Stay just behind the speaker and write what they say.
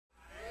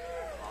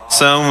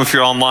awesome. If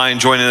you're online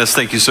joining us,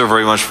 thank you so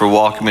very much for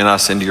welcoming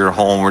us into your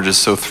home. We're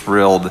just so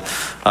thrilled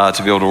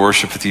to be able to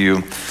worship with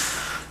you.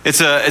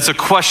 It's a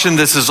question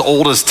that's as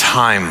old as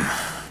time.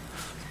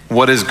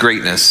 What is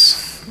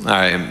greatness? All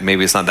right,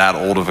 maybe it's not that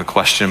old of a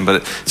question,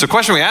 but it's a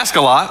question we ask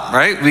a lot,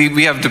 right?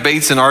 We have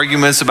debates and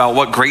arguments about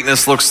what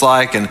greatness looks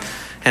like and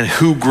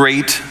who's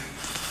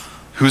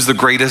the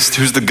greatest,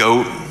 who's the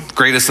GOAT,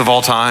 greatest of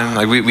all time.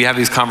 Like we have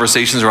these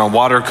conversations around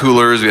water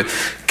coolers, we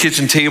have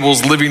kitchen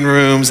tables, living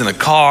rooms, in a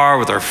car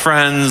with our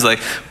friends. Like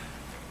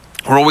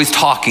we're always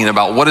talking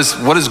about what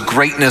does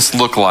greatness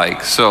look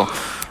like. So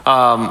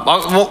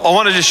I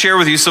want to just share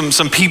with you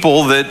some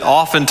people that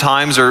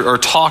oftentimes are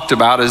talked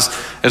about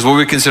as what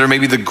we consider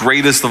maybe the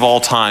greatest of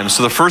all time.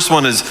 So the first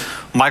one is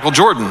Michael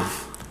Jordan.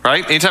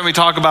 Right? Anytime we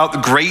talk about the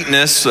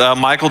greatness,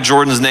 Michael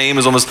Jordan's name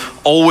is almost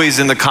always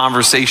in the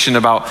conversation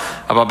about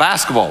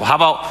basketball. How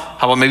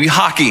about maybe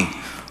hockey?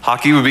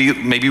 Hockey would be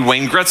maybe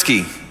Wayne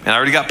Gretzky. And I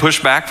already got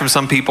pushback from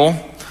some people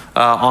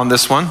on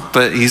this one,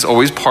 but he's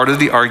always part of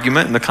the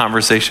argument and the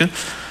conversation.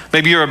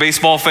 Maybe you're a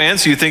baseball fan,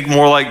 so you think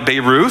more like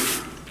Babe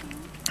Ruth,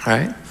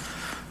 right?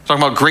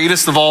 Talking about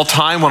greatest of all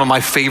time, one of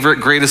my favorite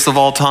greatest of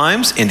all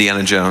times,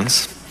 Indiana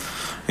Jones.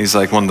 He's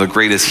like one of the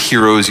greatest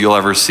heroes you'll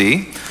ever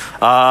see.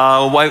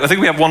 I think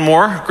we have one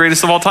more,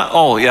 greatest of all time.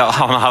 Oh, yeah, I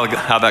don't know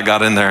how that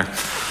got in there.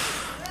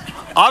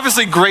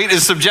 Obviously, great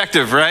is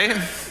subjective, right?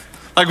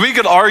 Like we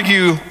could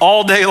argue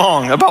all day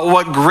long about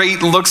what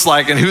great looks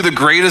like and who the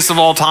greatest of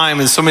all time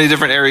in so many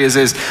different areas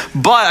is.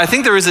 But I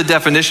think there is a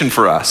definition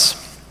for us.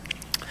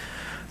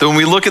 That when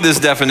we look at this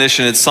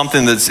definition, it's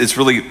something it's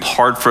really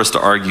hard for us to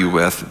argue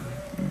with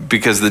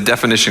because the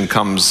definition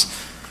comes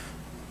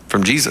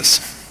from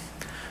Jesus.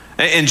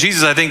 And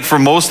Jesus, I think for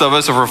most of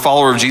us, if we're a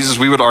follower of Jesus,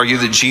 we would argue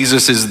that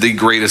Jesus is the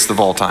greatest of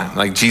all time.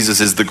 Like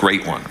Jesus is the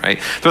great one,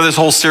 right? Through this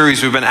whole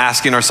series, we've been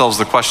asking ourselves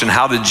the question,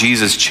 how did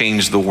Jesus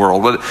change the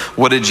world?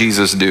 What did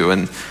Jesus do?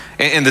 And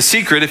the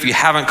secret, if you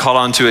haven't caught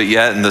on to it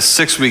yet, in the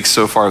 6 weeks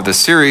so far of this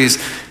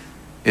series,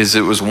 is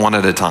it was one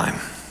at a time.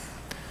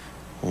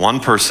 One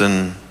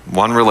person,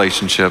 one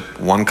relationship,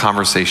 one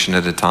conversation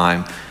at a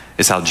time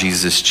is how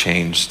Jesus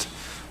changed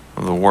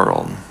the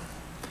world.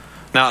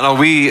 Now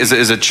we as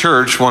a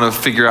church want to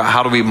figure out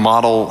how do we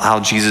model how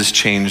Jesus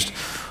changed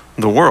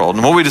the world.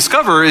 And what we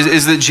discover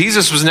is that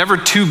Jesus was never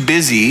too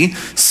busy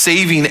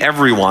saving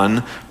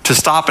everyone to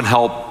stop and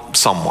help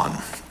someone.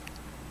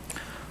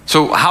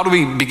 So how do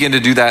we begin to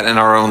do that in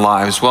our own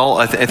lives? Well,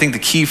 I think the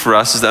key for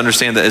us is to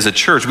understand that as a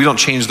church, we don't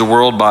change the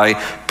world by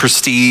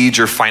prestige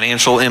or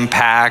financial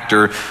impact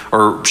or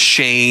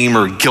shame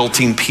or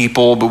guilting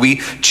people, but we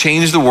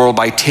change the world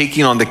by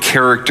taking on the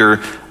character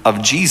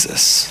of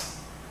Jesus.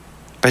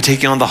 By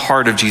taking on the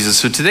heart of Jesus.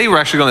 So today we're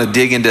actually going to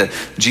dig into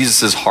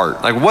Jesus'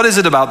 heart. Like what is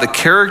it about the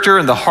character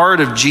and the heart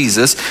of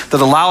Jesus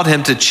that allowed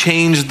him to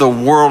change the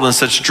world in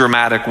such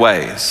dramatic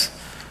ways?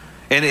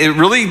 And it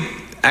really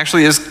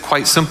actually is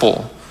quite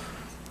simple.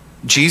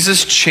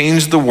 Jesus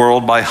changed the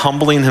world by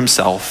humbling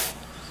himself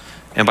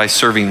and by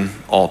serving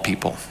all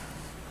people.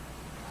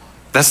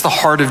 That's the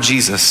heart of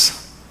Jesus.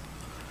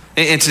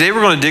 And today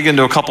we're going to dig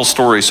into a couple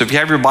stories. So if you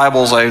have your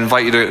Bibles, I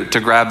invite you to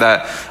grab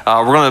that.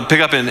 We're going to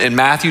pick up in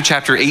Matthew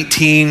chapter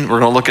 18.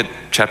 We're going to look at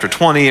chapter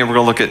 20, and we're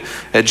going to look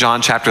at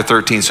John chapter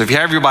 13. So if you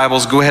have your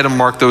Bibles, go ahead and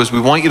mark those. We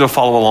want you to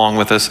follow along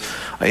with us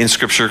in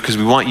Scripture because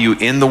we want you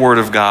in the Word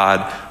of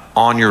God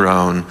on your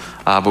own.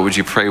 But would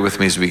you pray with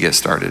me as we get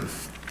started?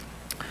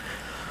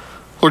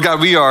 Lord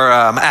God, we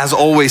are, as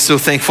always, so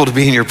thankful to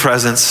be in your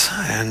presence.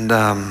 And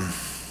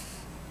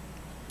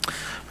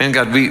man,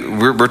 God, we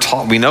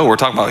know we're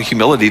talking about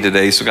humility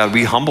today, so God,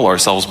 we humble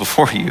ourselves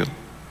before you.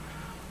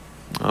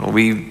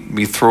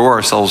 We throw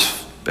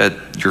ourselves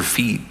at your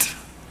feet,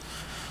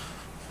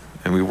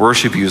 and we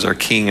worship you as our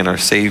King and our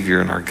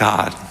Savior and our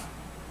God.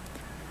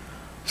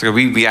 So God,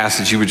 we ask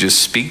that you would just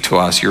speak to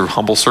us, your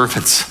humble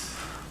servants,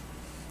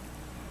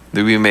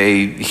 that we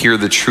may hear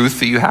the truth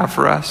that you have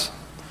for us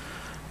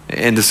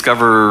and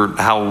discover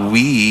how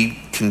we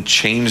can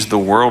change the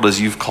world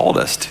as you've called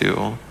us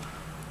to,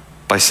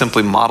 by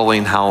simply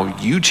modeling how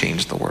you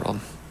changed the world.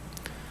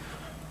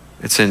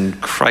 It's in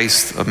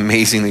Christ's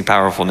amazingly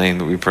powerful name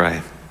that we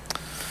pray.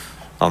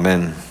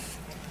 Amen.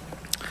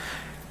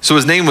 So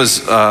his name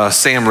was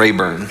Sam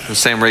Rayburn.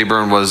 Sam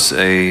Rayburn was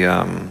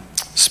a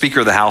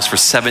Speaker of the House for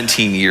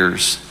 17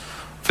 years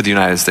for the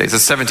United States.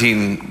 That's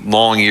 17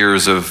 long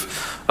years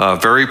of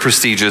very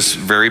prestigious,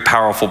 very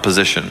powerful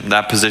position.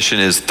 That position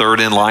is third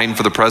in line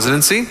for the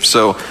presidency.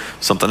 So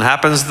something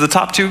happens to the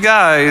top two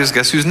guys,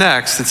 guess who's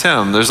next? It's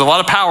him. There's a lot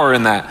of power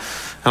in that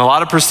and a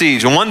lot of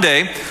prestige. And one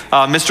day,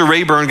 Mr.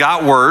 Rayburn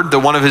got word that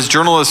one of his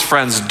journalist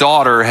friend's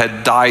daughter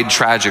had died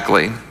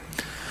tragically.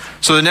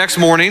 So the next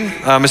morning,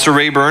 Mr.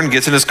 Rayburn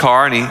gets in his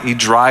car and he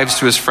drives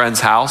to his friend's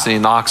house and he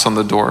knocks on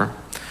the door.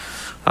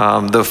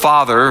 The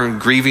father,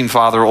 grieving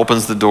father,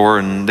 opens the door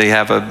and they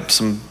have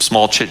some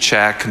small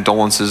chit-chat,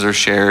 condolences are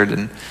shared,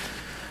 and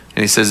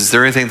he says, "Is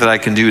there anything that I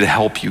can do to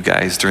help you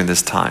guys during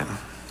this time?"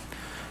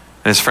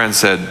 And his friend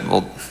said,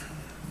 "Well,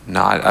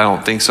 no, I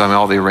don't think so. I mean,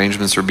 all the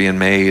arrangements are being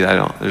made.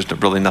 There's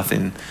really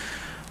nothing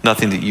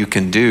nothing that you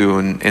can do.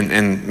 And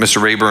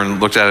Mr. Rayburn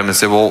looked at him and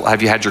said, well,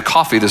 have you had your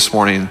coffee this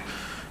morning?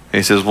 And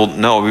he says, well,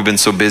 no, we've been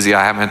so busy,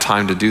 I haven't had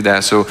time to do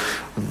that. So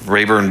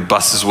Rayburn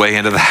busts his way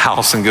into the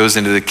house and goes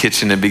into the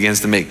kitchen and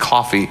begins to make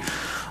coffee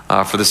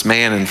for this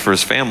man and for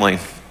his family.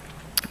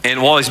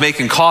 And while he's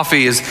making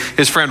coffee,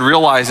 his friend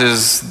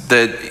realizes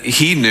that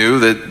he knew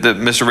that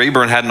Mr.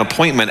 Rayburn had an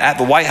appointment at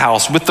the White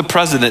House with the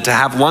president to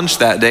have lunch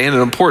that day in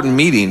an important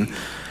meeting.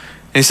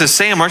 And he says,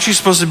 Sam, aren't you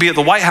supposed to be at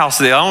the White House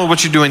today? I don't know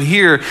what you're doing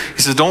here.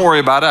 He says, don't worry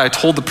about it. I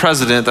told the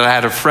president that I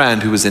had a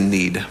friend who was in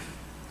need.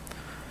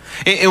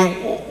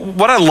 And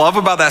what I love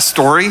about that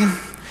story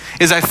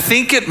is I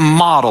think it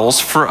models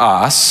for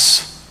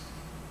us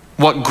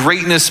what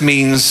greatness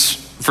means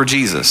for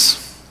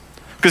Jesus.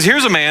 Because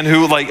here's a man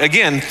who, like,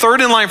 again,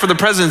 third in line for the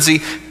presidency,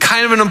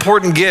 kind of an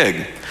important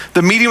gig.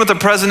 The meeting with the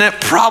president,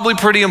 probably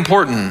pretty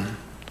important.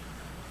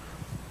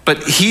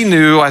 But he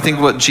knew, I think,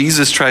 what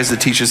Jesus tries to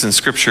teach us in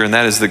Scripture, and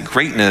that is that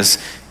greatness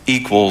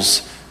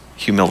equals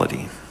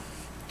humility.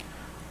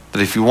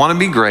 That if you want to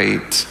be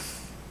great,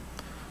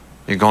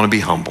 you're going to be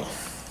humble.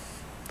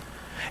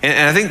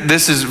 And I think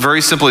this is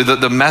very simply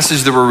the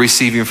message that we're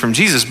receiving from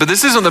Jesus. But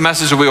this isn't the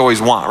message that we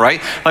always want,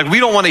 right? Like, we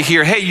don't want to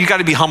hear, hey, you got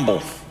to be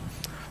humble.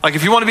 Like,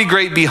 if you want to be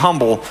great, be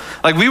humble.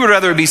 Like, we would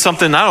rather it be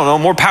something, I don't know,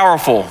 more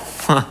powerful,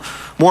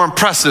 more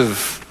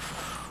impressive,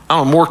 I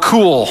don't know, more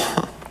cool.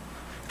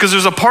 Because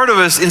there's a part of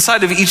us,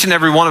 inside of each and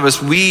every one of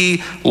us,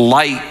 we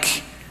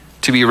like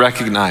to be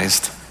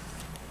recognized.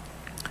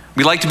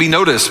 We like to be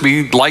noticed.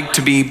 We like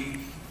to be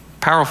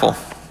powerful.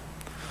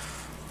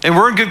 And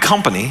we're in good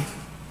company.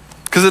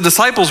 Because the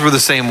disciples were the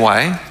same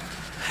way.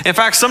 In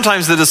fact,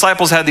 sometimes the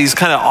disciples had these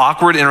kind of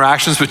awkward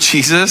interactions with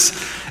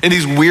Jesus in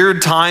these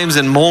weird times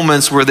and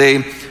moments where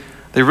they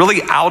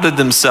really outed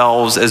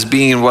themselves as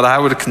being what I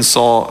would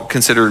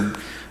consider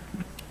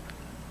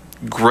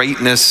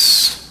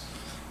greatness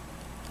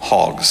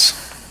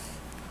hogs.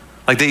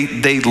 Like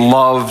they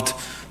loved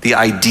the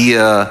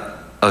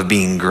idea of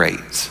being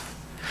great.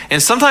 And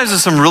sometimes in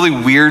some really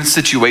weird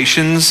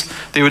situations,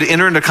 they would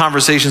enter into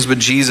conversations with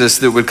Jesus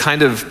that would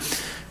kind of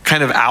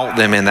out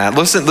them in that.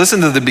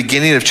 Listen to the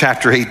beginning of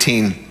chapter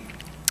 18.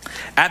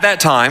 At that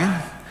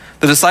time,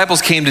 the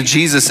disciples came to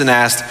Jesus and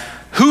asked,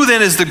 who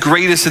then is the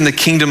greatest in the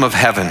kingdom of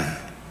heaven?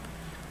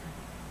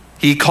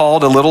 He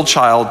called a little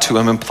child to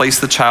him and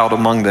placed the child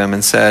among them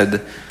and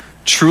said,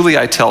 truly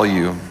I tell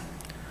you,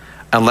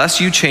 unless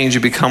you change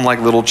and become like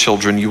little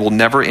children, you will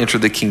never enter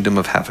the kingdom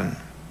of heaven.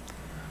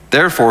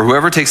 Therefore,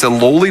 whoever takes a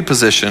lowly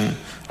position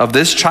of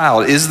this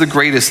child is the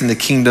greatest in the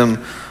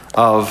kingdom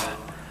of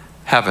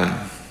heaven.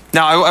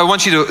 Now, I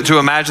want you to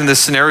imagine this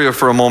scenario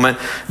for a moment.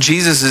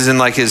 Jesus is in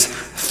like his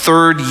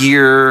third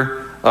year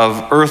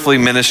of earthly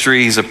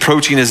ministry. He's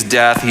approaching his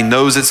death. He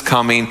knows it's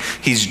coming.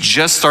 He's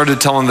just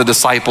started telling the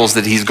disciples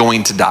that he's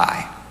going to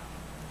die.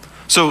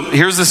 So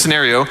here's the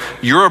scenario.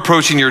 You're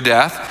approaching your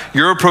death.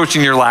 You're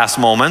approaching your last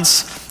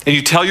moments. And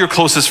you tell your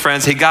closest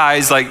friends, hey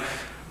guys, like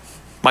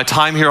my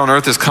time here on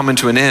earth is coming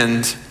to an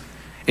end.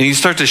 And you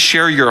start to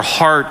share your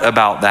heart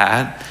about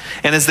that.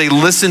 And as they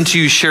listen to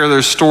you share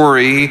their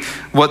story,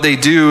 what they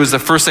do is the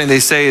first thing they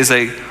say is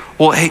like,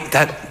 well, hey,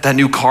 that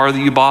new car that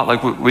you bought,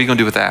 like, what are you gonna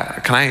do with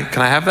that? Can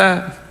I have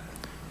that?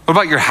 What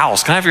about your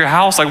house? Can I have your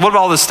house? Like, what about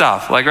all this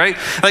stuff? Like, right?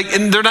 Like,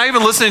 and they're not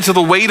even listening to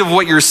the weight of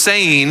what you're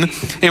saying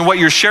and what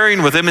you're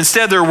sharing with them.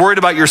 Instead, they're worried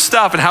about your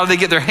stuff and how they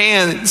get their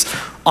hands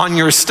on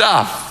your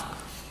stuff.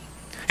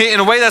 In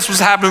a way, that's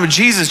what's happening with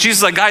Jesus. Jesus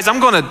is like, guys, I'm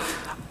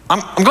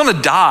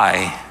gonna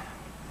die.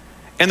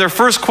 And their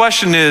first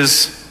question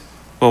is,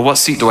 well, what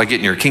seat do I get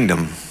in your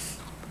kingdom?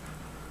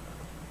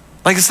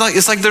 Like, it's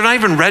like they're not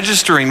even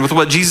registering with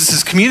what Jesus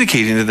is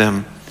communicating to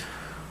them.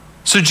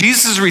 So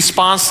Jesus'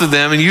 response to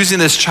them and using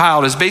this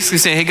child is basically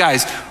saying, hey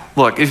guys,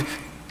 look,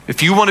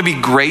 if you want to be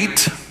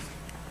great,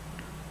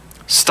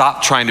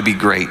 stop trying to be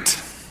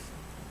great.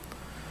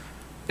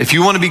 If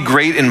you want to be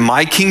great in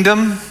my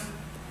kingdom,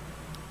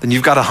 then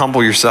you've got to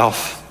humble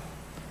yourself.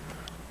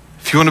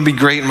 If you want to be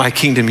great in my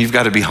kingdom, you've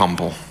got to be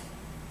humble.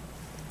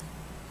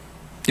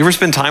 You ever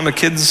spend time with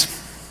kids?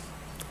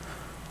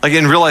 Like,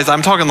 and realize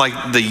I'm talking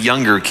like the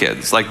younger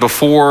kids, like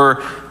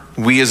before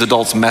we as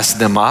adults mess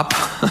them up,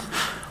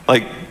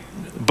 like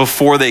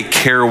before they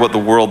care what the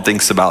world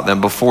thinks about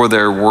them, before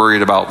they're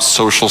worried about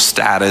social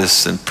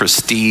status and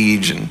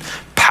prestige and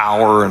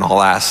power and all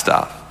that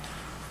stuff.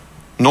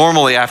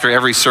 Normally after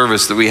every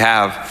service that we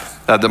have,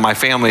 that my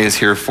family is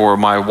here for,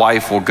 my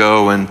wife will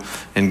go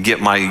and get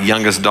my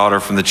youngest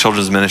daughter from the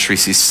children's ministry.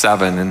 She's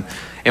 7.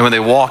 And when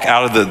they walk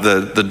out of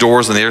the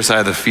doors on the other side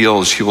of the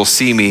field, she will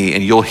see me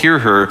and you'll hear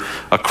her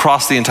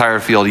across the entire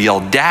field yell,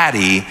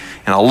 Daddy,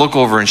 and I'll look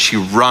over and she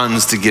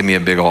runs to give me a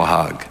big old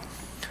hug.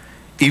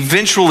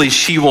 Eventually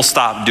she will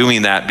stop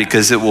doing that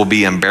because it will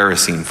be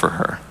embarrassing for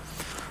her.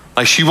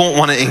 Like, she won't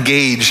want to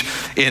engage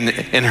in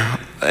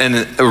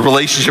a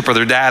relationship with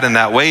her dad in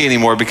that way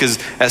anymore, because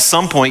at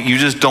some point you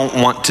just don't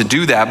want to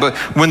do that. But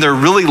when they're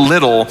really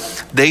little,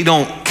 they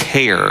don't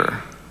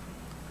care.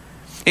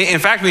 In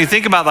fact, when you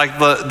think about like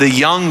the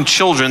young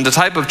children, the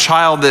type of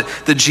child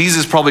that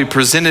Jesus probably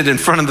presented in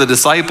front of the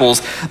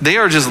disciples, they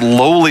are just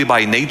lowly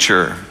by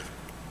nature.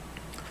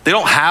 They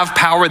don't have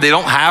power, they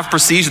don't have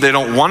prestige, they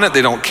don't want it,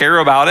 they don't care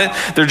about it.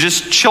 They're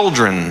just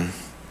children.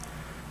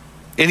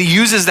 And he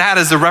uses that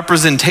as the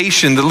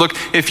representation that, look,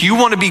 if you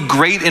want to be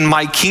great in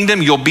my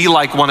kingdom, you'll be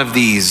like one of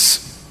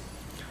these.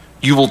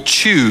 You will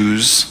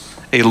choose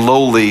a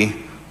lowly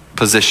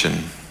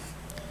position.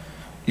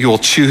 You will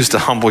choose to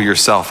humble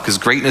yourself because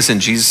greatness in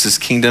Jesus'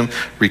 kingdom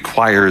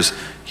requires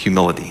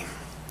humility.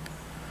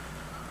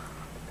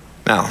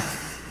 Now,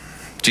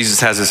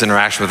 Jesus has this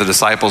interaction with the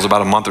disciples.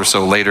 About a month or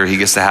so later, he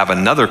gets to have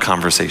another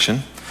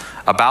conversation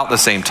about the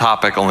same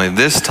topic, only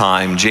this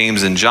time,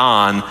 James and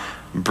John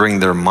bring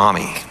their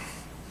mommy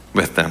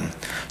with them.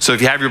 So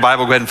if you have your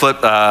Bible, go ahead and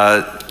flip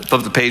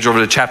the page over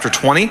to chapter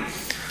 20.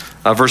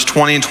 Verse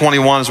 20 and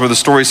 21 is where the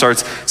story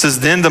starts. It says,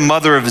 then the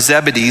mother of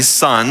Zebedee's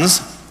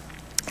sons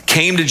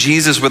came to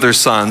Jesus with her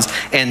sons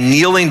and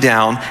kneeling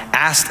down,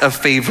 asked a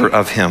favor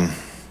of him.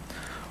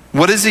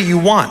 What is it you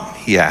want?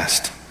 He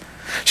asked.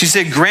 She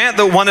said, grant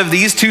that one of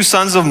these two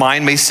sons of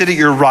mine may sit at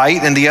your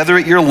right and the other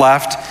at your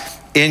left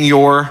in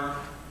your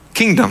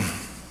kingdom.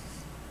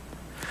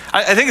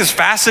 I think it's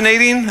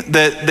fascinating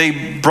that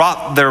they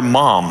brought their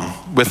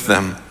mom with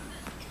them.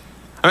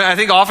 I mean, I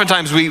think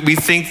oftentimes we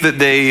think that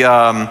they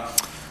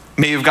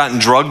may have gotten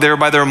drugged there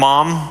by their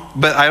mom,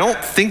 but I don't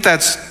think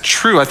that's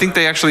true. I think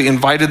they actually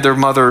invited their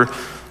mother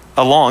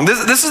along.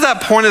 This is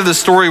that point of the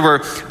story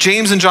where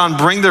James and John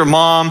bring their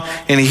mom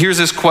and he hears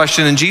this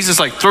question and Jesus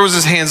like throws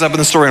his hands up in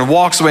the story and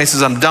walks away and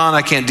says, I'm done,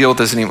 I can't deal with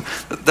this anymore.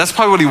 That's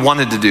probably what he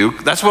wanted to do.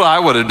 That's what I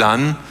would have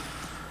done.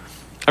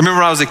 I remember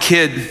when I was a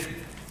kid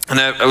and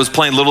I was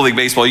playing Little League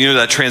baseball, you know,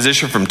 that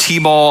transition from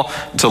T-ball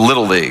to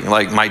Little League.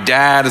 Like my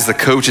dad as the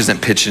coach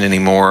isn't pitching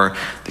anymore.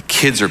 The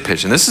kids are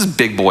pitching. This is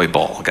big boy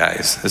ball,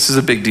 guys. This is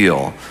a big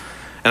deal.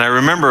 And I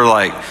remember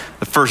like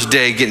the first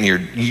day getting your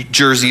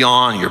jersey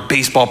on, your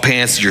baseball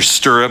pants, your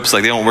stirrups.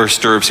 Like they don't wear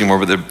stirrups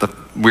anymore, but the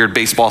weird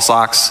baseball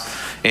socks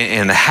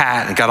and the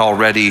hat and got all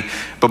ready.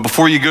 But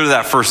before you go to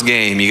that first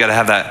game, you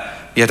have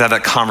to have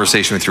that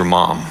conversation with your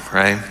mom,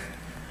 right?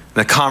 And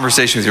the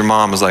conversation with your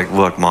mom is like,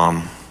 look,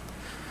 Mom,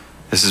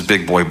 this is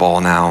big boy ball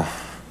now.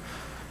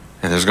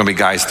 And there's going to be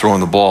guys throwing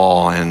the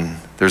ball and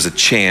there's a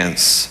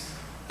chance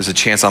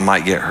I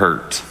might get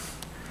hurt.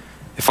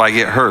 If I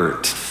get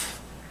hurt,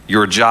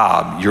 your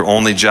job, your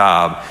only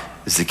job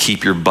is to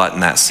keep your butt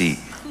in that seat.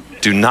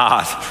 Do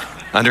not,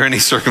 under any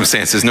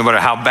circumstances, no matter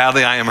how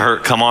badly I am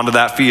hurt, come onto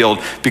that field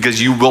because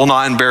you will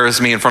not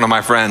embarrass me in front of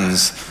my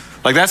friends.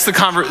 Like that's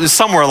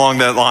somewhere along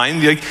that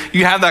line.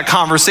 You have that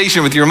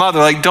conversation with your mother.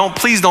 Like,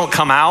 please don't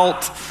come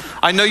out.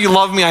 I know you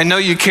love me. I know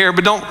you care,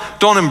 but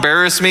don't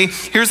embarrass me.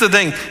 Here's the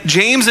thing.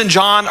 James and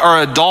John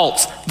are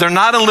adults. They're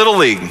not in Little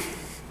League.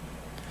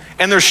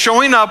 And they're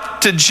showing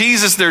up to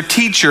Jesus, their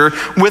teacher,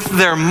 with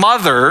their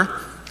mother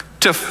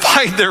to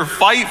fight their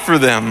fight for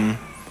them.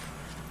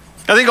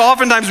 I think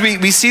oftentimes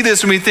we see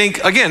this and we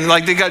think, again,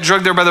 like they got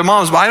drugged there by their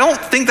moms, but I don't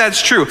think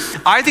that's true.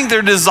 I think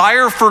their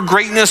desire for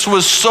greatness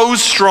was so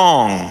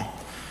strong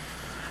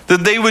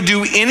that they would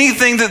do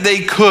anything that they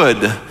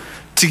could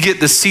to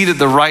get the seat at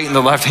the right and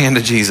the left hand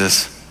of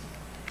Jesus.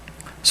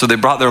 So they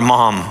brought their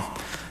mom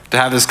to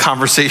have this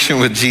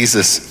conversation with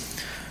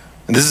Jesus.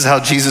 And this is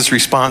how Jesus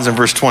responds in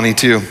verse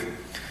 22.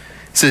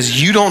 It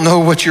says, you don't know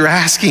what you're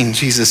asking,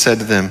 Jesus said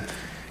to them.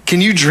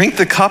 Can you drink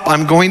the cup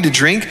I'm going to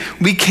drink?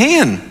 We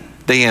can,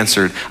 they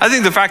answered. I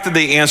think the fact that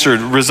they answered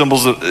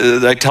resembles,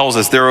 that tells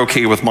us they're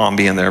okay with mom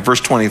being there.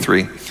 Verse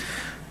 23,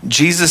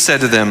 Jesus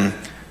said to them,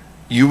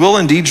 you will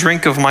indeed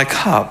drink of my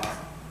cup,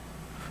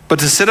 but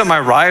to sit at my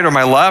right or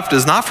my left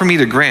is not for me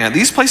to grant.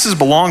 These places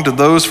belong to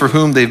those for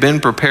whom they've been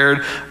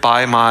prepared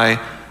by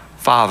my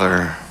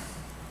Father.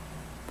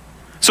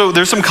 So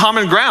there's some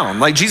common ground.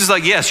 Like Jesus is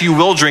like, yes, you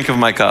will drink of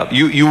my cup.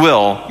 You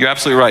will. You're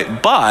absolutely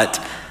right.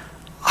 But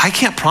I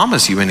can't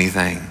promise you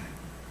anything.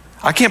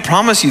 I can't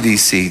promise you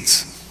these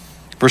seats.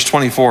 Verse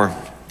 24.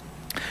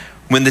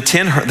 When the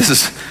 10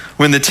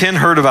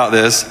 heard about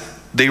this,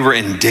 they were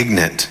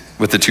indignant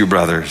with the two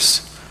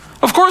brothers.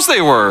 Of course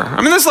they were. I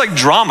mean, this is like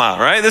drama,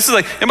 right? This is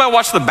like, anybody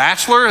watch The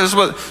Bachelor? This is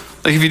what,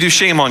 like if you do,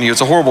 shame on you.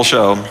 It's a horrible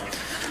show.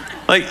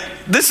 Like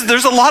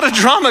there's a lot of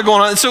drama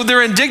going on. So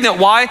they're indignant.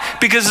 Why?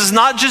 Because it's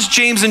not just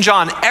James and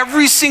John.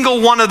 Every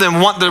single one of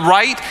them want the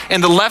right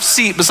and the left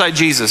seat beside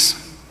Jesus.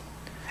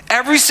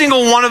 Every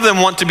single one of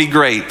them want to be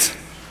great.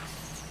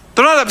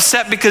 They're not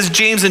upset because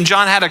James and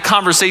John had a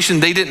conversation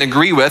they didn't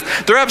agree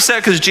with. They're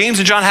upset because James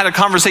and John had a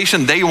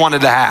conversation they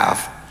wanted to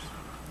have.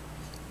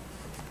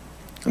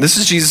 And this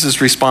is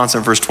Jesus' response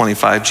in verse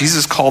 25.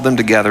 Jesus called them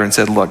together and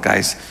said, look,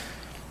 guys,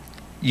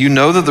 you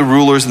know that the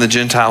rulers and the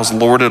Gentiles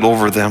lord it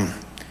over them,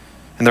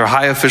 and their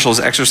high officials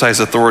exercise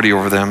authority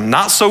over them.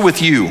 Not so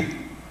with you.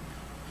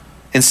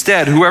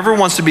 Instead, whoever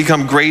wants to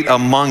become great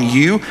among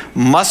you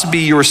must be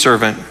your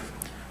servant.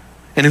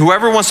 And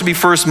whoever wants to be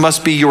first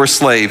must be your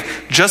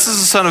slave, just as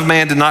the Son of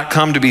Man did not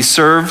come to be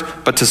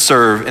served, but to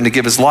serve and to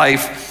give his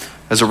life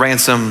as a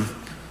ransom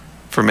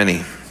for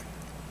many.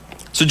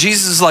 So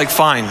Jesus is like,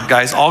 fine,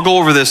 guys, I'll go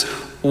over this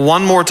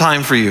one more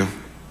time for you.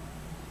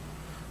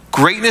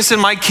 Greatness in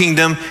my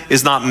kingdom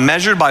is not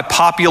measured by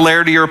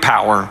popularity or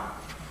power.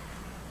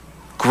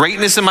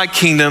 Greatness in my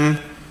kingdom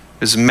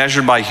is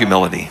measured by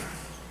humility.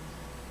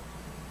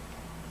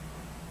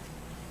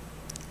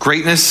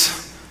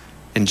 Greatness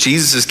in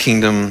Jesus'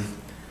 kingdom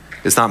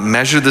is not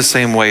measured the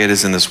same way it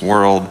is in this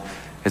world.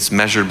 It's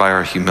measured by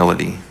our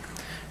humility.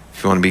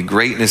 If you want to be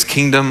great in his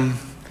kingdom,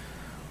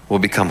 we'll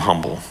become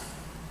humble.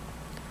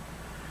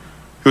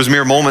 It was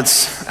mere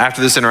moments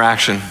after this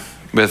interaction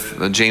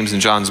with James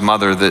and John's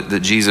mother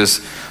that Jesus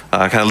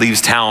kind of leaves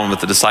town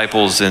with the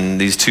disciples, and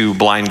these two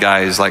blind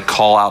guys like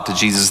call out to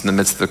Jesus in the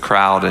midst of the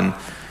crowd, and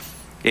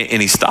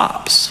he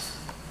stops.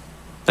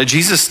 Like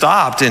Jesus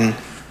stopped and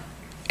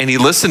he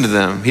listened to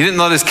them. He didn't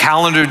let his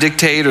calendar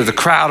dictate or the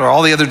crowd or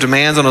all the other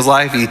demands on his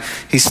life.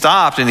 He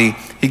stopped and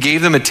he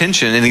gave them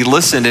attention, and he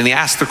listened, and he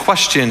asked the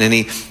question, and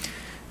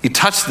he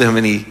touched them,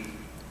 and he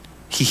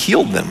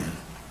healed them.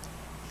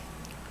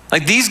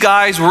 Like these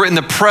guys were in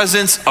the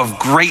presence of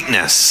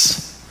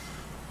greatness.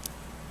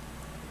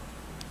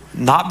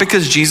 Not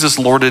because Jesus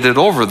lorded it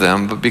over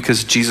them, but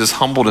because Jesus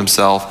humbled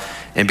himself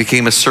and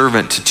became a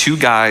servant to two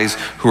guys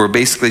who were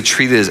basically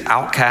treated as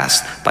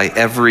outcasts by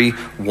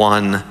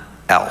everyone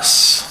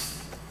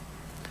else.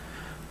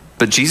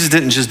 But Jesus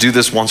didn't just do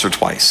this once or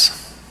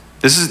twice.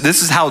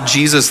 This is how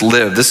Jesus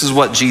lived. This is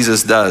what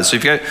Jesus does. So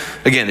if you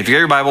got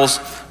your Bibles,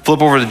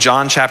 flip over to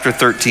John chapter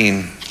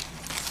 13.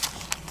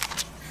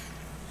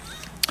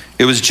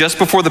 It was just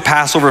before the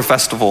Passover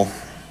festival.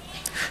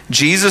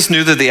 Jesus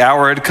knew that the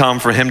hour had come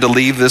for him to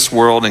leave this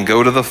world and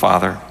go to the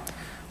Father.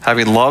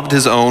 Having loved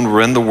his own who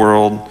were in the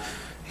world,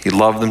 he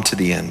loved them to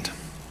the end.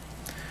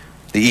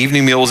 The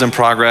evening meal was in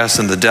progress,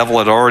 and the devil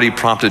had already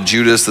prompted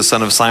Judas, the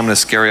son of Simon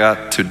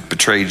Iscariot, to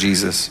betray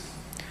Jesus.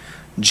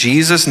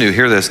 Jesus knew,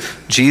 hear this,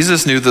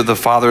 Jesus knew that the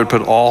Father had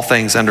put all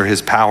things under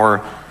his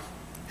power,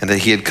 and that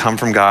he had come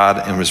from God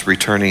and was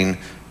returning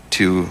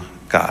to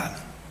God.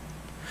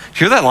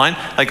 Hear that line?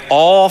 Like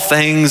all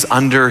things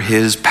under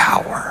his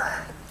power.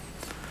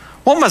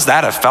 What must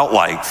that have felt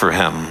like for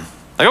him?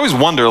 I always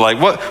wonder, like,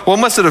 what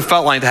must it have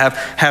felt like to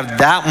have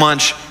that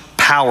much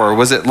power?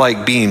 Was it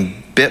like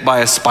being bit by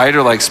a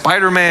spider like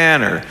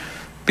Spider-Man, or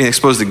being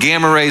exposed to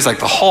gamma rays like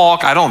the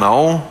Hulk? I don't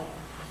know.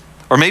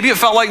 Or maybe it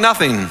felt like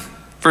nothing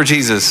for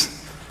Jesus.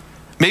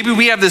 Maybe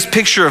we have this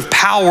picture of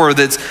power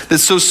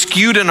that's so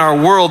skewed in our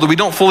world that we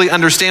don't fully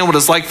understand what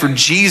it's like for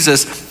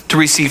Jesus to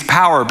receive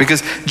power,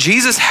 because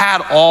Jesus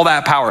had all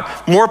that power,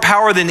 more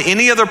power than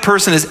any other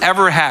person has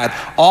ever had.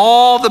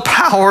 All the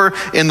power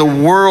in the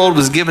world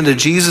was given to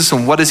Jesus,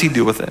 and what does he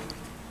do with it?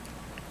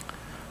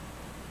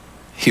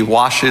 He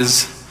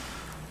washes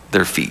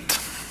their feet.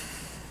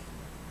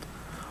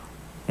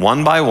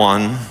 One by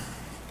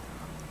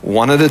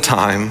one at a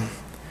time,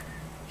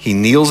 he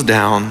kneels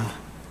down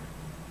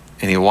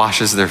and he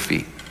washes their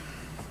feet.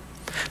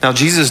 Now,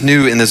 Jesus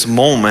knew in this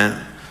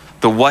moment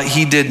that what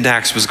he did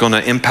next was going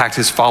to impact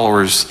his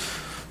followers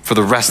for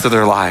the rest of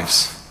their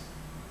lives.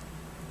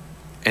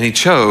 And he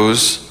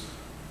chose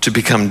to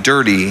become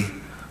dirty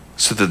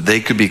so that they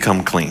could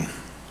become clean.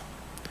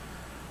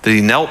 That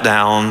he knelt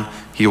down,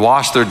 he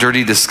washed their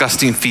dirty,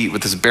 disgusting feet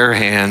with his bare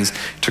hands,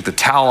 took the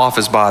towel off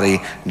his body,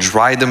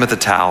 dried them with the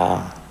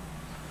towel,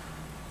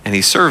 and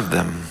he served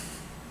them.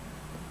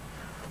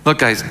 Look,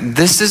 guys,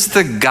 this is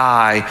the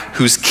guy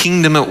whose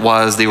kingdom it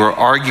was they were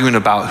arguing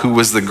about who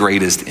was the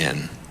greatest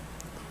in.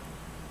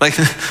 Like,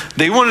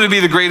 they wanted to be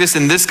the greatest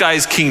in this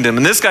guy's kingdom.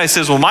 And this guy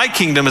says, well, my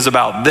kingdom is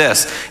about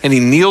this. And he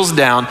kneels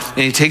down and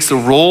he takes the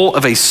role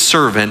of a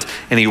servant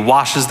and he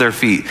washes their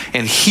feet.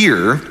 And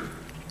here,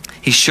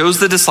 he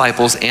shows the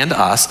disciples and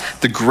us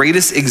the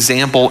greatest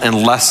example and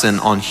lesson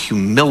on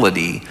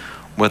humility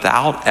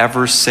without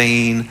ever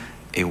saying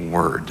a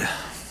word.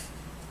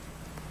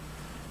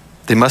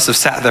 They must have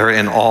sat there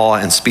in awe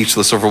and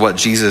speechless over what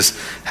Jesus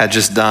had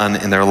just done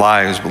in their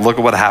lives. But look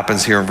at what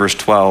happens here in verse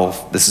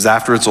 12. This is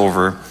after it's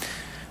over.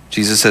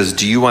 Jesus says,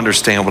 do you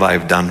understand what I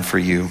have done for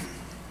you?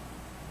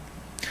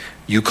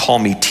 You call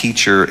me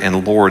teacher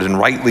and Lord, and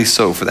rightly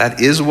so, for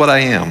that is what I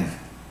am.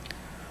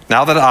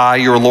 Now that I,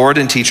 your Lord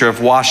and teacher, have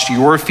washed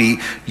your feet,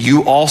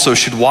 you also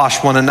should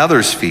wash one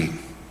another's feet.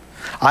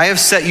 I have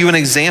set you an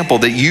example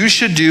that you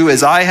should do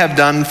as I have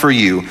done for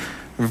you.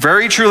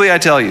 Very truly I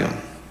tell you,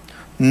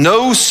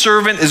 no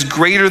servant is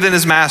greater than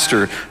his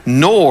master,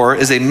 nor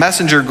is a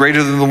messenger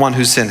greater than the one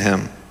who sent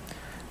him.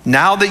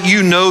 Now that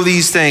you know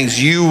these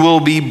things, you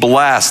will be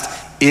blessed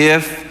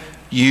if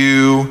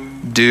you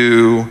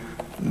do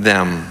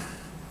them.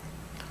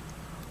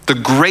 The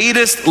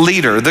greatest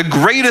leader, the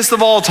greatest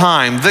of all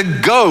time, the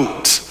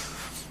GOAT,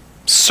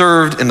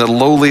 served in the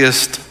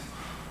lowliest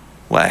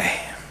way.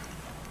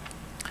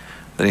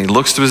 Then he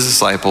looks to his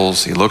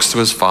disciples, he looks to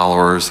his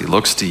followers, he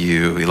looks to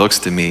you, he looks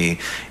to me,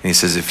 and he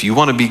says, if you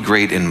want to be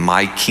great in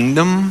my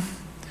kingdom,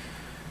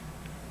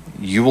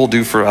 you will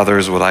do for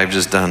others what I've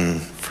just done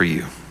for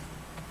you.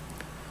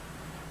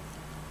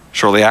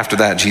 Shortly after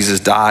that, Jesus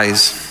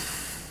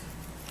dies,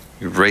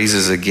 he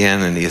raises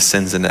again, and he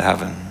ascends into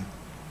heaven.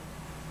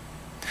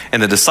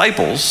 And the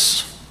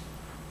disciples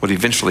would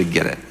eventually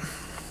get it.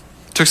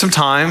 It took some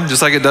time,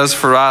 just like it does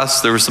for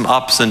us. There were some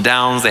ups and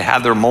downs. They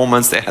had their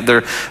moments. They had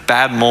their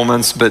bad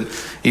moments, but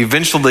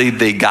eventually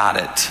they got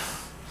it.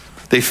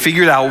 They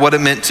figured out what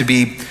it meant to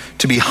be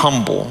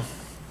humble.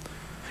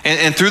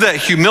 And through that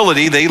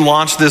humility, they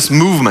launched this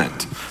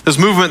movement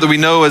that we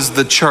know as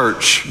the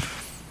church.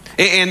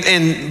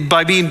 And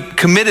by being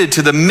committed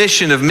to the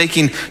mission of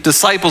making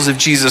disciples of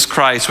Jesus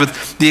Christ,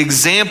 with the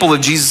example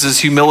of Jesus'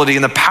 humility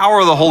and the power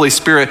of the Holy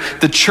Spirit,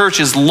 the church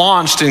is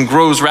launched and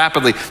grows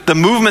rapidly. The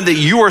movement that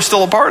you are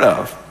still a part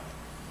of.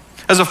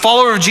 As a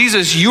follower of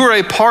Jesus, you are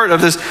a part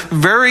of this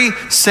very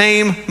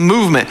same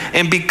movement.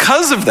 And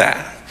because of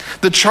that,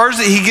 the charge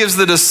that he gives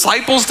the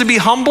disciples to be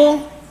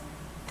humble,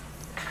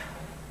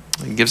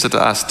 he gives it to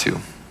us too.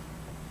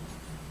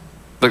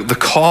 The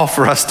call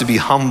for us to be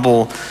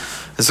humble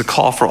is a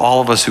call for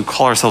all of us who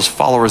call ourselves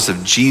followers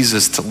of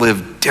Jesus to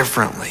live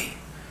differently.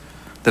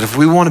 That if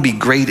we want to be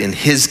great in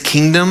his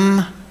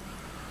kingdom,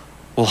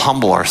 we'll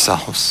humble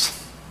ourselves.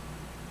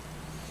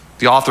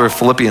 The author of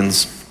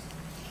Philippians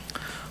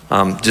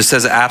just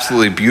says it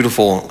absolutely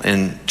beautiful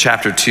in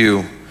chapter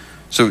 2.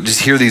 So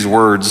just hear these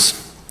words.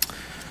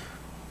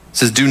 It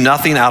says, do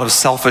nothing out of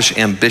selfish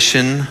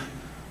ambition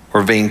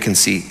or vain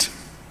conceit.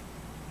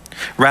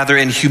 Rather,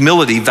 in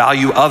humility,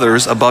 value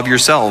others above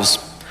yourselves,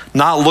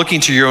 not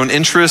looking to your own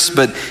interests,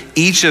 but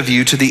each of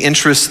you to the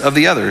interests of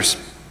the others.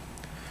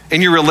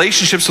 In your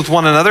relationships with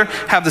one another,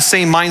 have the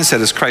same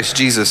mindset as Christ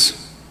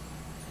Jesus,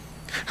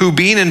 who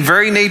being in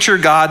very nature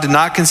God, did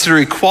not consider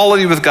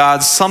equality with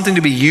God something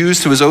to be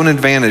used to his own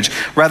advantage.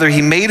 Rather,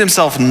 he made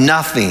himself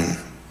nothing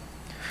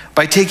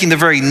by taking the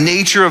very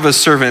nature of a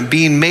servant,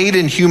 being made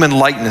in human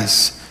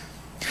likeness,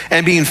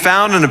 and being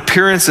found in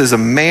appearance as a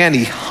man,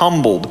 he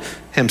humbled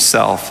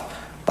himself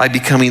by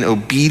becoming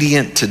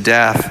obedient to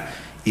death,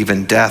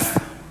 even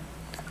death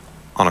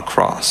on a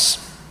cross.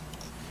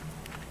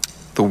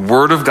 The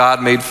Word of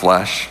God made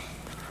flesh,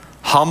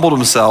 humbled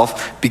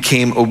himself,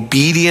 became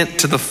obedient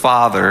to the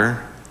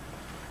Father,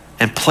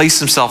 and placed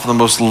himself in the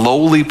most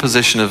lowly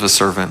position of a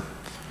servant.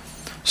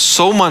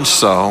 So much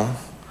so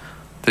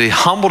that he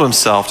humbled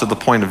himself to the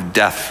point of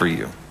death for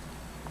you.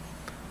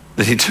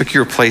 That he took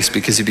your place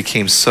because he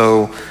became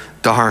so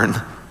darn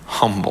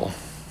humble.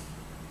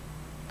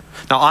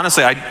 Now,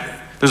 honestly,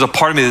 there's a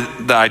part of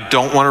me that I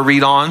don't want to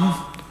read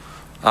on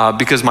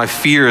because my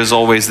fear is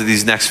always that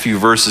these next few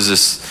verses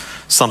is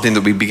something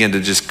that we begin to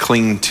just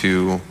cling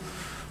to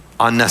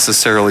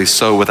unnecessarily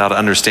so without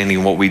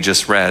understanding what we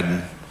just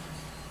read.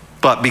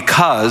 But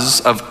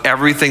because of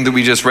everything that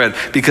we just read,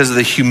 because of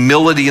the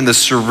humility and the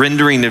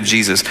surrendering of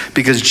Jesus,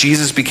 because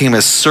Jesus became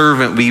a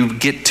servant, we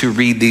get to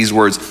read these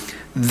words.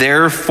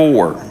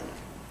 Therefore,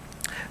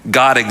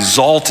 God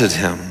exalted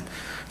him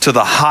to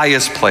the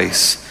highest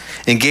place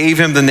and gave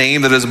him the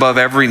name that is above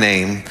every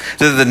name,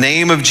 that at the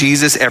name of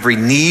Jesus every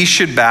knee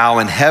should bow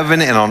in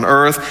heaven and on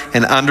earth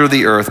and under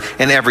the earth,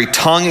 and every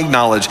tongue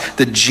acknowledge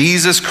that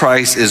Jesus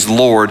Christ is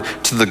Lord,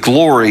 to the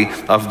glory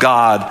of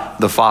God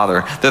the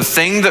Father. The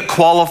thing that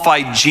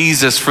qualified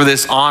Jesus for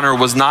this honor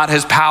was not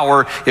his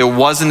power, it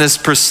wasn't his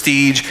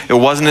prestige, it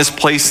wasn't his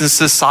place in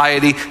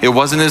society, it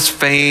wasn't his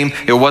fame,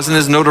 it wasn't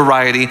his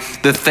notoriety.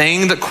 The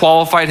thing that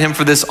qualified him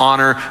for this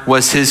honor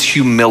was his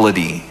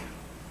humility.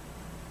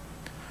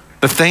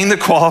 The thing that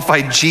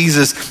qualified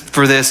Jesus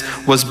for this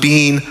was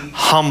being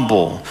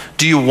humble.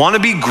 Do you want to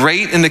be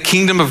great in the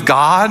kingdom of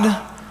God?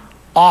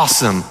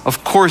 Awesome.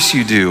 Of course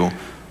you do.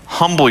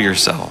 Humble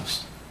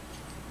yourselves.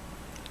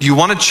 Do you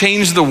want to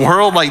change the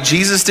world like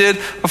Jesus did?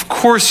 Of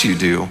course you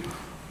do.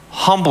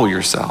 Humble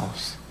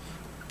yourselves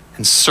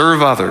and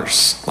serve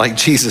others like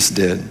Jesus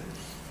did.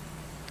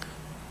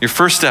 Your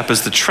first step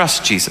is to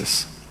trust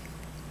Jesus.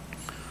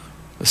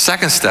 The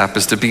second step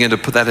is to begin to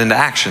put that into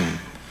action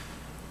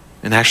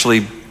and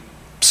actually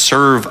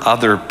serve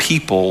other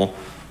people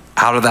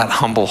out of that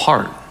humble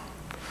heart.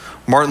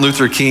 Martin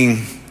Luther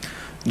King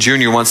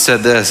Jr. once said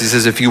this. He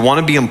says, if you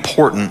want to be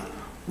important,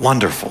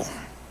 wonderful.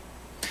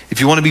 If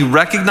you want to be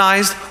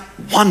recognized,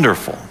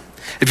 wonderful.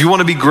 If you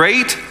want to be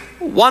great,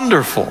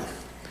 wonderful.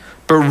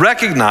 But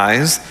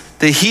recognize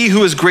that he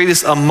who is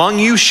greatest among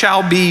you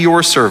shall be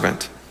your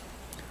servant.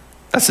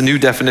 That's a new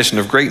definition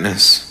of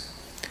greatness.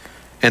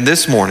 And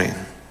this morning,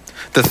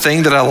 the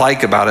thing that I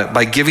like about it,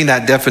 by giving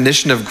that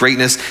definition of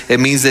greatness, it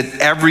means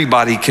that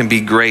everybody can be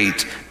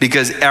great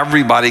because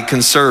everybody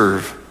can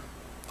serve.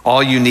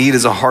 All you need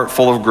is a heart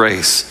full of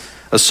grace,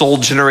 a soul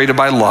generated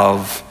by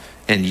love,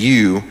 and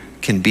you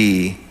can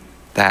be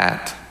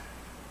that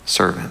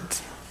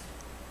servant.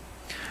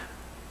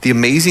 The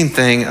amazing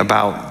thing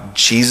about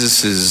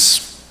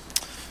Jesus's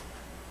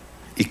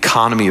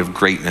economy of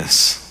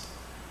greatness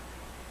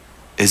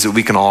is that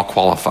we can all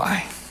qualify.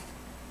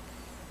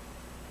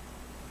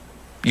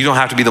 You don't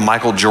have to be the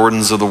Michael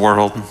Jordans of the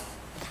world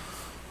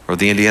or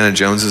the Indiana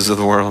Joneses of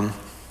the world.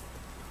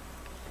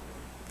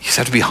 You just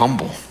have to be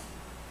humble.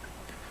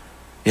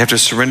 You have to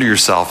surrender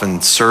yourself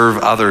and serve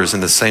others in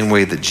the same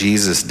way that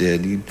Jesus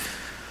did.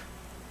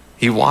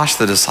 He washed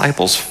the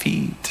disciples'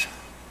 feet.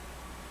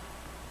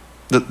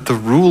 The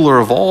ruler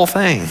of all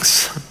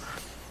things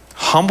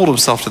humbled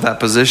himself to that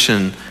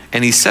position.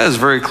 And he says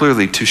very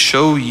clearly, to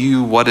show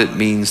you what it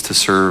means to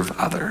serve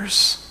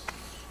others.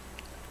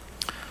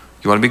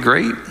 You want to be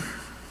great?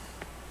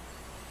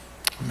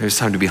 Maybe it's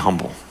time to be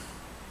humble.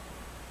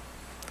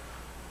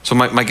 So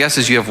my guess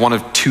is you have one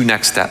of two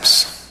next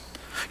steps.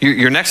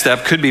 Your next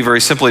step could be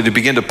very simply to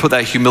begin to put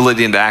that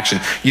humility into action.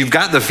 You've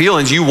got the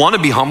feelings. You want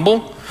to be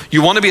humble.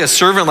 You want to be a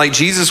servant like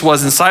Jesus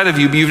was inside of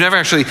you, but you've never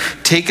actually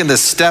taken the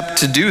step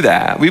to do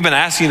that. We've been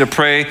asking you to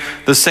pray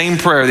the same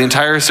prayer the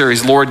entire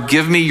series. Lord,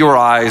 give me your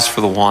eyes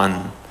for the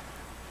one.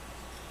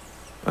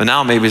 And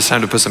now maybe it's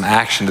time to put some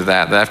action to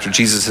that after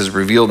Jesus has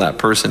revealed that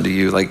person to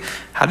you. Like,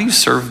 how do you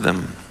serve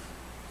them?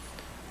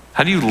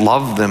 How do you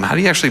love them? How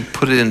do you actually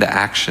put it into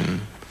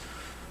action?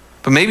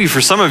 But maybe for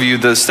some of you,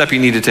 the step you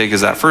need to take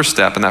is that first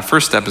step. And that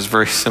first step is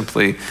very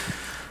simply,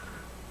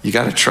 you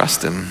got to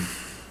trust him.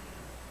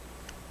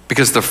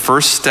 Because the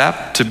first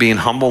step to being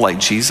humble like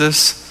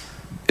Jesus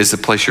is to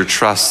place your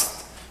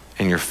trust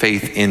and your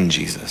faith in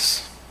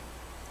Jesus.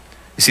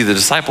 You see, the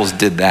disciples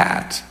did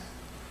that.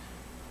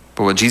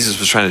 But what Jesus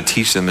was trying to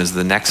teach them is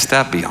the next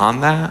step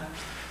beyond that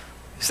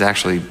is to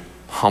actually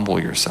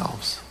humble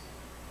yourselves.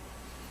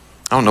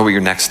 I don't know what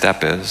your next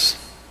step is.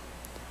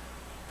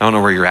 I don't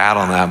know where you're at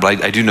on that,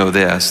 but I do know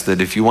this,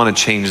 that if you want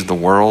to change the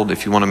world,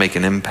 if you want to make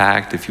an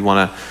impact, if you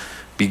want to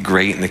be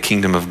great in the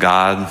kingdom of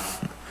God,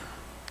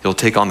 you'll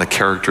take on the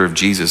character of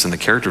Jesus. And the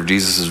character of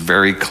Jesus is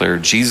very clear.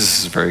 Jesus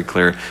is very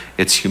clear.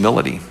 It's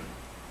humility.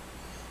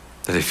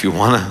 That if you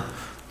want to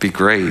be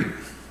great,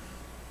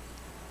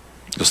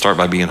 you'll start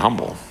by being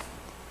humble.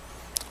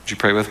 Would you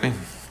pray with me?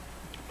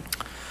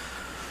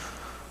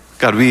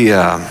 God, if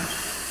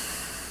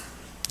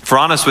we're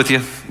honest with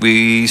you,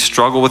 we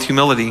struggle with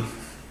humility.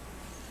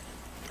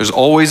 There's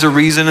always a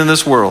reason in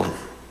this world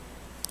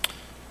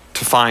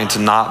to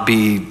not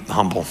be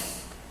humble.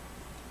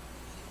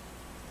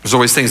 There's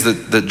always things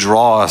that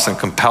draw us and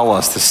compel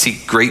us to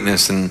seek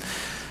greatness in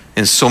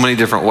so many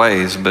different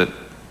ways. But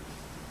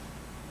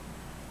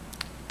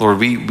Lord,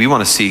 we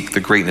want to seek the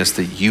greatness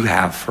that you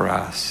have for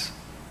us.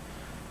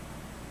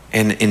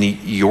 And in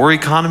your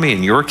economy,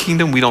 in your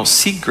kingdom, we don't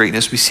seek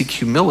greatness, we seek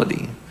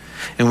humility.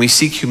 And we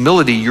seek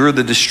humility, you're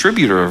the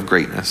distributor of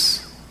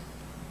greatness.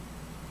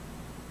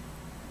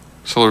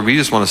 So Lord, we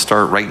just want to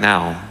start right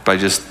now by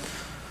just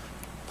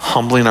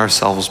humbling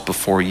ourselves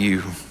before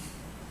you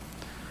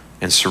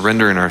and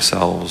surrendering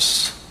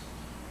ourselves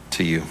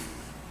to you.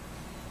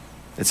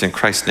 It's in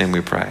Christ's name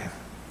we pray.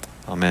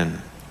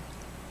 Amen.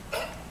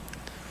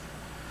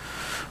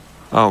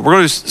 We're going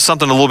to do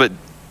something a little bit.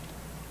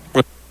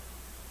 We're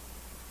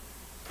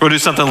going to do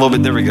something a little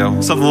bit. There we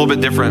go. Something a little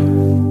bit different.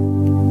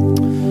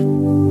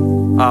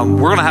 We're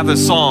going to have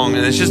this song,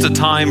 and it's just a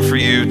time for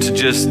you to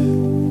just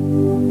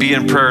be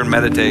in prayer and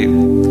meditate.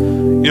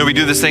 You know, we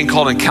do this thing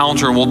called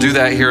Encounter, and we'll do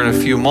that here in a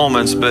few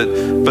moments,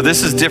 but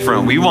this is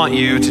different. We want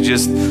you to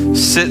just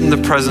sit in the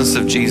presence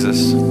of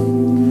Jesus.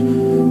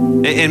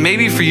 And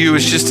maybe for you,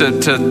 it's just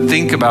to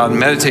think about and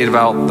meditate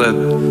about the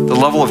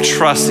level of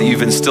trust that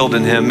you've instilled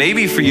in him.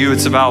 Maybe for you,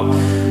 it's about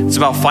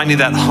finding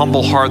that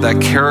humble heart, that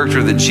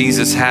character that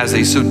Jesus has that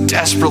he so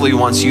desperately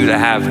wants you to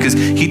have, because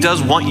he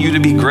does want you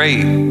to be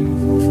great.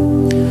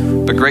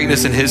 But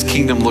greatness in his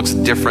kingdom looks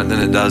different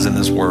than it does in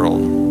this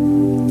world.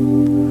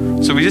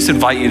 So we just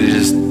invite you to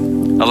just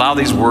allow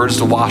these words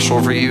to wash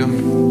over you,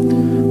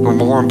 but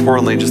more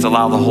importantly, just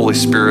allow the Holy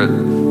Spirit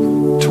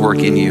to work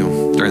in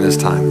you during this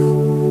time.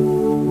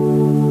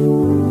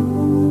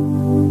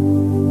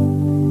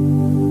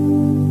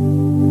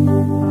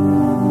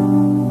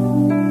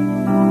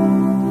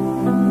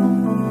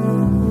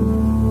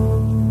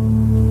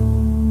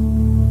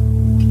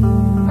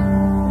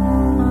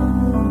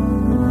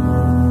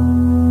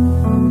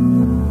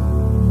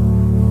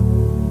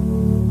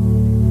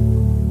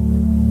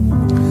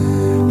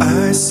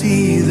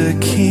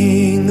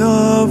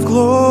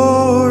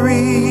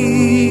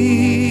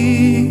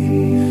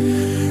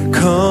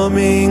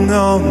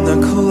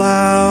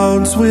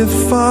 With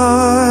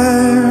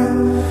fire,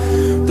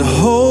 the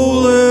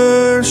whole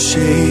earth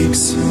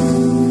shakes,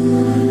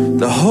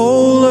 the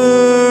whole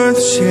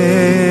earth shakes.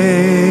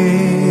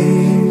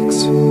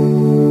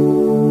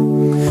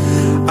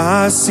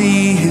 I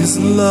see his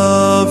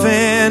love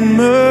and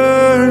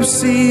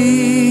mercy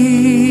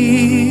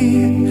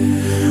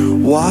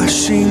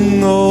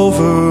washing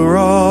over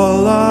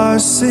all our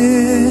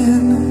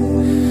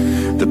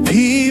sin. The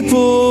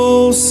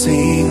people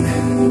sing,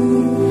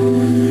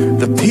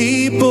 the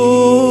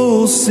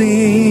people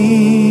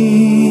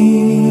sing,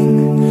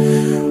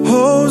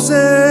 Hosanna,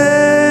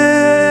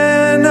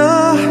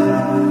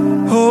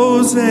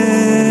 Hosanna,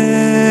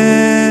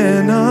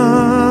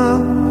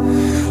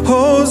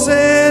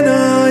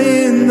 Hosanna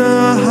in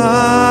the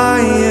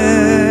highest.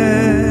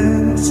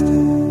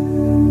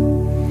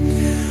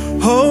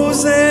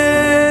 Hosanna,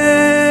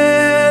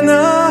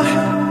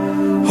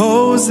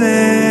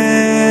 Hosanna,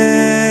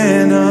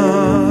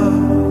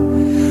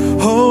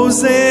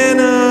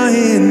 Hosanna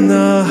in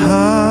the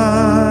highest.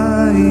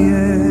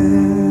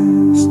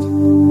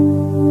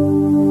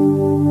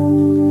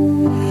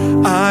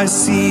 I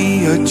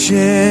see a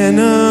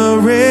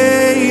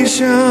generation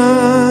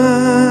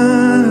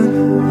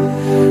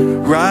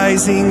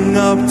rising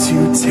up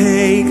to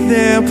take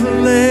their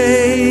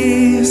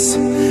place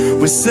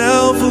with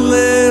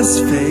selfless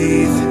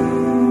faith,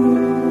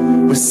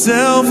 with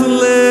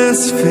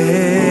selfless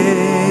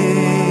faith.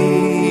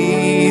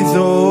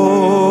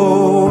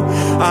 Oh,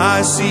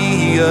 I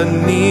see a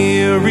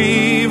near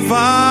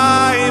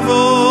revival.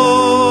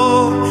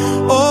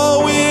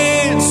 Oh,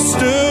 it's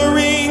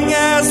stirring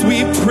as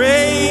we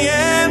pray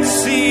and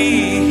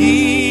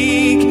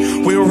seek.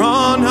 We're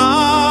on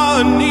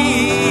our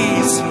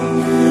knees.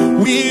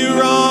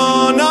 We're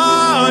on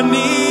our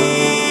knees.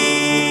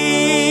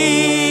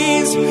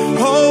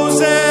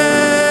 Hosanna,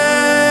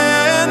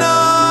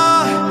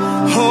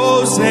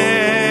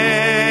 Hosanna,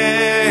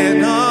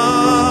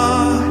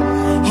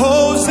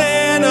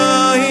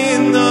 Hosanna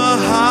in the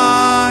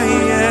highest.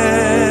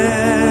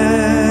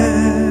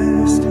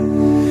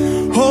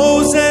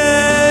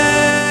 Hosanna,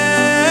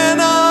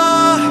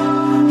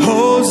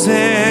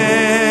 Hosanna,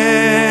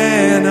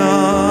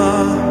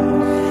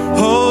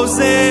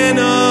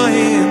 Hosanna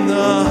in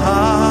the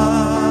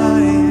highest.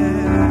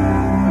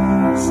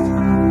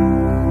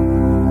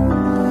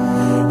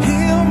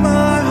 Heal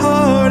my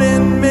heart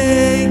and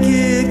make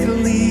it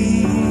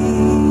clean.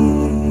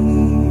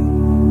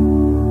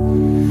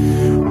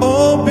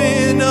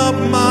 Open up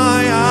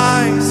my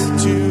eyes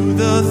to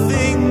the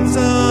things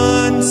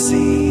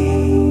unseen.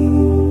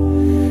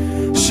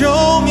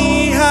 Show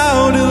me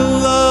how to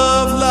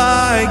love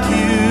like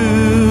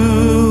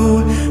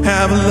you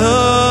have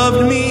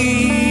loved me.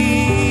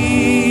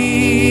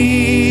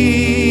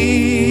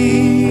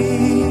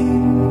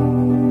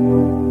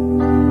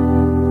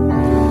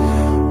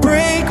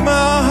 Break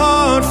my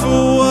heart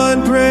for what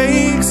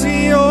breaks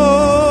yours.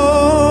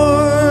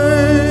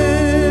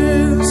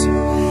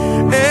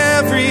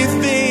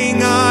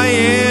 Everything I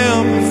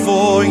am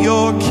for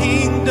your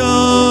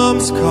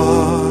kingdom's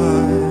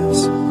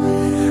cause.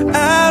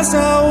 As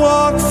I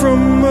walk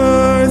from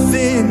earth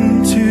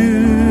into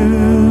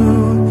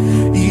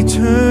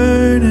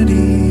eternity.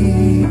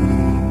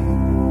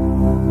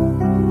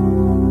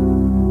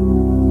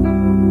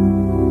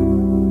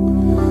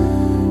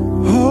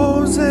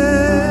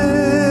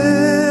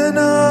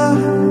 Hosanna,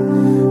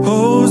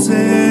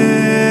 Hosanna,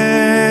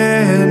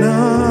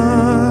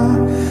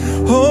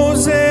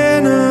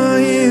 Hosanna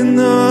in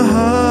the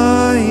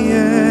highest.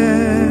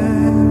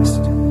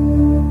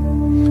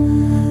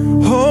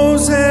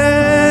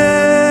 Hosanna,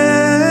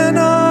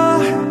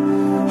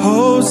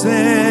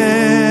 Hosanna,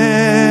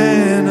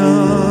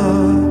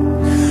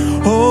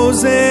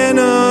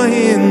 Hosanna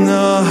in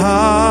the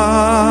highest.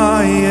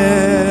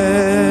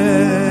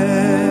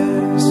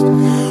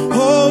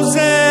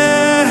 Hosanna,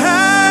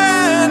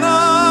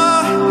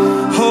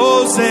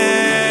 Hosanna,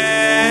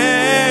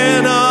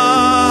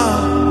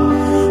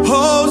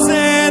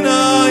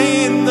 Hosanna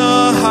in the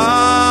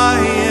highest.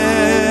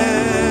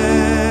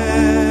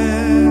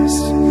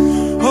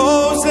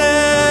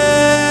 Hosanna,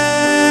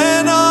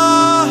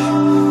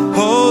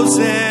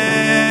 Hosanna,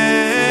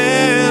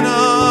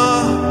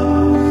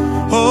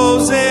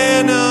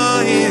 Hosanna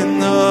in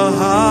the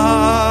highest.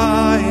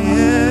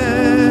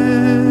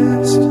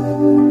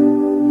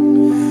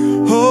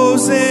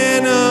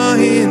 Hosanna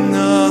in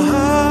the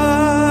highest.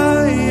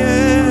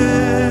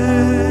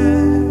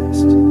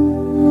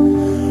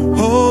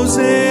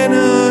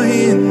 Hosanna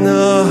in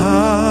the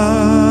highest.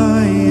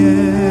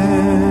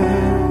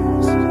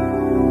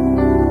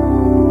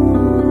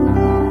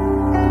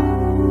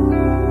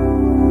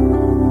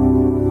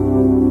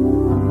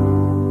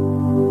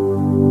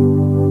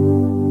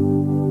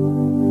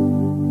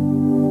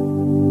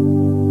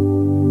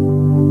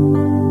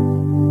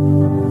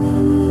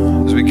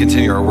 As we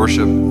continue our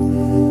worship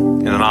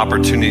in an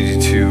opportunity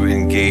to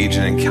engage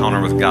and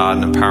encounter with God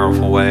in a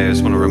powerful way, I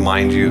just want to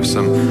remind you of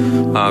some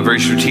very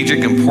strategic,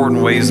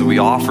 important ways that we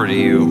offer to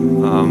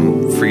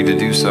you for you to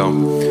do so.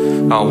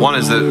 One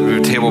is that we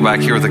have a table back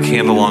here with a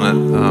candle on it.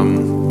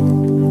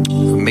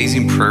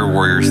 Amazing prayer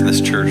warriors in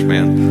this church,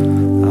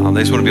 man.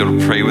 They just want to be able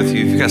to pray with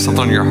you. If you got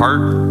something on your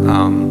heart,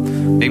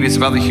 maybe it's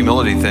about the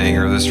humility thing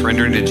or the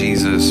surrendering to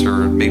Jesus,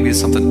 or maybe it's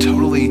something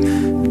totally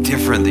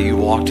different that you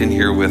walked in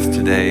here with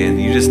today and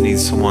you just need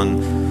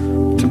someone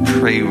to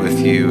pray with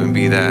you and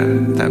be that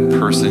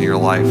person in your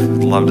life.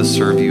 I'd love to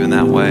serve you in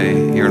that way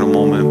here in a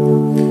moment.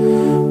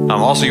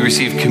 Also, you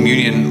received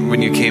communion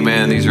when you came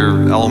in. These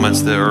are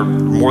elements that are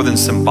more than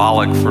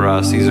symbolic for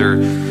us.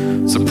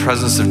 It's the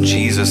presence of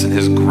Jesus and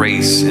his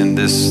grace and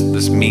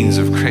this means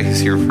of grace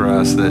here for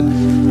us. That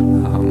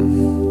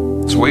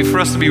it's a way for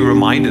us to be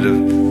reminded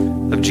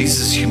of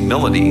Jesus'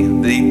 humility.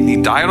 He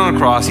died on a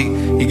cross.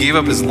 He gave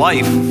up his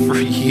life for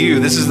you.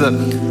 This is the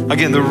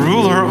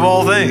ruler of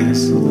all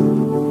things.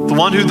 The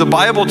one who the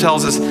Bible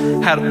tells us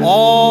had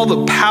all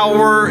the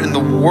power in the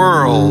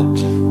world.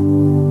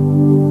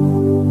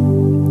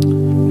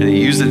 And he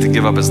used it to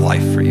give up his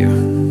life for you.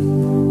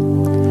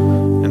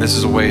 And this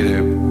is a way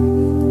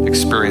to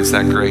experience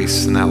that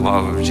grace and that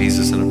love of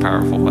Jesus in a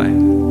powerful way.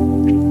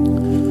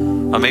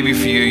 Maybe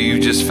for you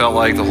just felt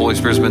like the Holy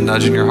Spirit's been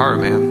nudging your heart,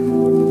 man.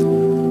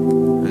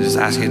 I'm just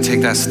asking you to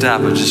take that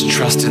step of just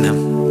trusting him.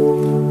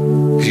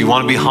 Because you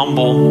want to be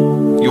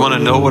humble. You want to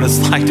know what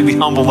it's like to be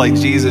humble like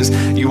Jesus.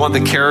 You want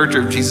the character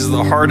of Jesus,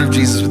 the heart of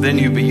Jesus within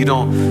you, but you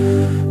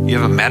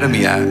haven't met him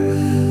yet.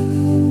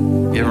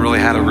 You haven't really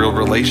had a real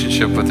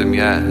relationship with him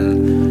yet.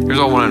 And here's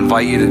what I want to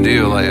invite you to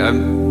do.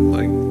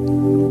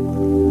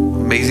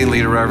 Amazing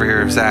leader over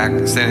here, Zach,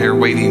 standing here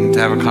waiting to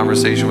have a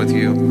conversation with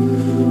you.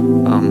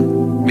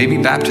 Maybe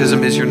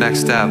baptism is your next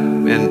step.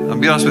 And I'll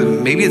be honest with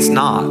you, maybe it's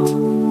not.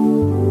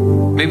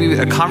 Maybe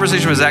a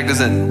conversation with Zach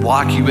doesn't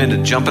lock you into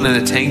jumping in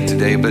a tank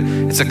today, but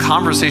it's a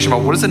conversation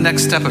about what does the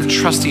next step of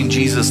trusting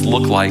Jesus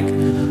look like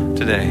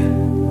today. I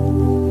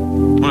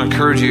want to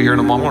encourage you here in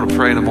a moment. I want to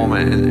pray in a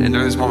moment. And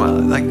during this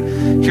moment,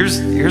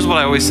 here's what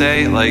I always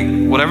say,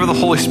 whatever the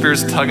Holy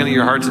Spirit's tugging at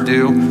your heart to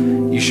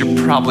do, you should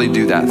probably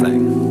do that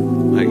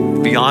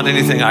thing. Beyond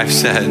anything I've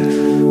said,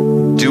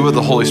 do what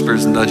the Holy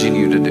Spirit's nudging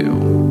you to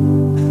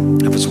do.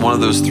 If it's one of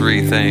those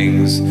three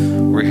things,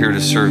 we're here to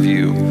serve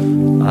you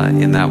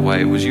in that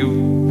way. Would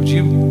you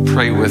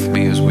pray with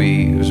me as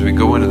we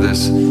go into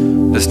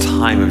this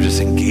time of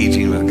just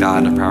engaging with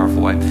God in a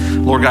powerful way?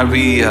 Lord God,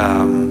 we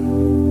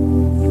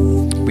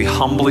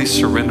humbly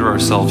surrender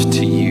ourselves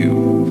to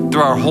you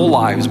through our whole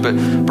lives, but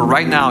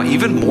right now,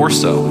 even more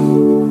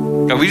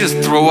so. God, we just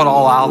throw it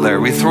all out there.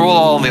 We throw it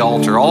all on the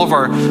altar. All of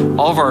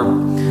our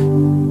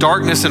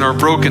darkness and our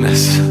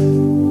brokenness,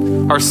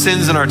 our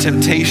sins and our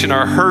temptation,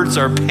 our hurts,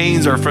 our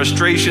pains, our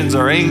frustrations,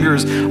 our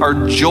angers,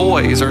 our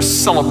joys, our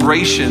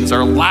celebrations,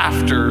 our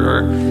laughter,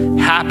 our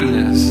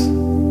happiness.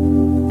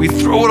 We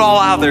throw it all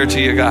out there to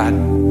you, God.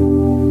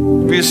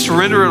 We just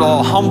surrender it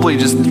all humbly,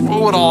 just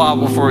throw it all out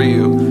before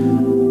you.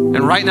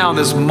 And right now in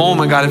this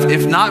moment, God,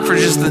 if not for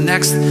just the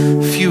next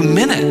few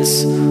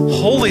minutes,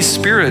 Holy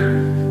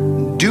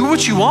Spirit, do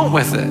what you want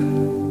with it.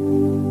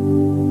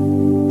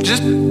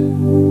 Just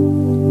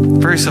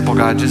very simple,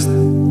 God, just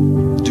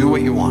do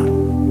what you want.